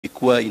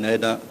kuwa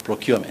inaenda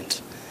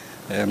procurement.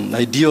 Na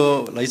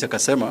ndio rais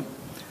akasema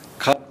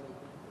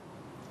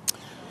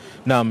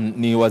Naam,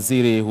 ni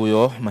waziri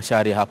huyo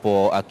Macharia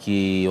hapo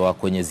akiwa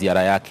kwenye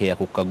ziara yake ya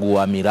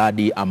kukagua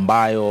miradi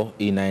ambayo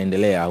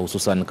inaendelea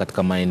hususan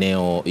katika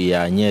maeneo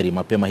ya Nyeri.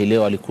 Mapema hii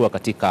leo alikuwa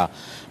katika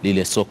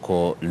lile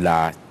soko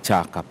la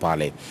Chaka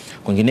pale.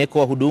 Kwingineko,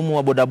 wahudumu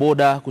wa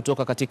bodaboda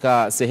kutoka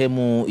katika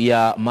sehemu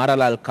ya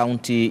Maralala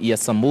kaunti ya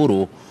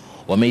Samburu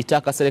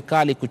wameitaka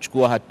serikali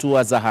kuchukua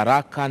hatua za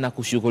haraka na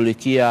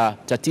kushughulikia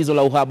tatizo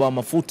la uhaba wa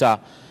mafuta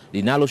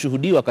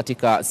linaloshuhudiwa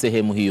katika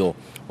sehemu hiyo.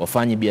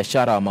 Wafanyi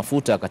biashara wa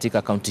mafuta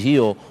katika kaunti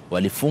hiyo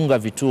walifunga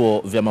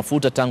vituo vya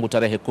mafuta tangu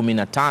tarehe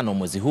 15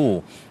 mwezi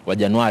huu wa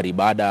Januari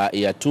baada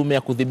ya tume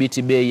ya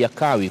kudhibiti bei ya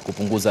kawi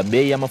kupunguza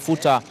bei ya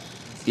mafuta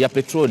ya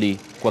petroli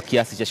kwa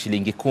kiasi cha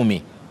shilingi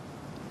 10.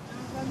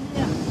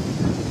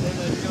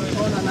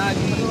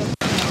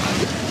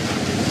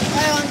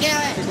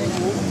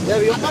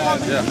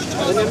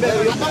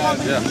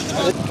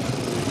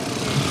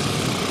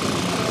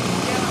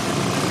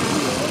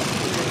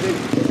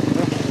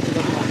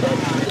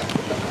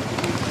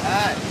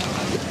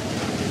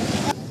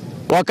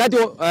 Wakati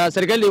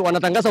serikali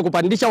wanatangaza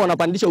kupandisha,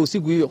 wanapandisha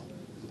usiku hiyo.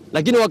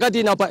 Lakini wakati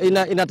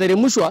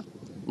inateremshwa,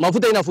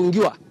 mafuta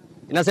inafungiwa.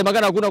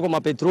 Inasemekana hakuna kwa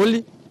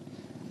mapetroli.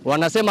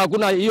 Wanasema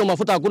hakuna hiyo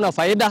mafuta, hakuna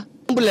faida.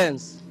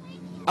 Ambulance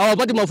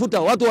hawapati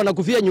mafuta, watu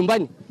wanakufia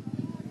nyumbani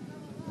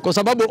kwa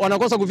sababu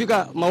wanakosa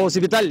kufika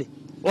hospitali.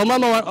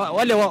 Wamama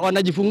wale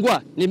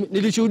wanajifungua,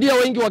 nilishuhudia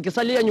wengi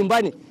wakisalia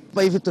nyumbani.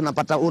 Hapa hivi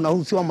tunapata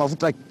unahusiwa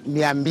mafuta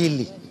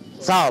 200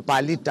 sawa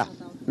pa lita,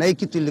 na hii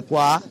kitu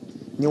ilikuwa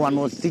ni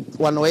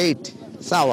 108 sawa.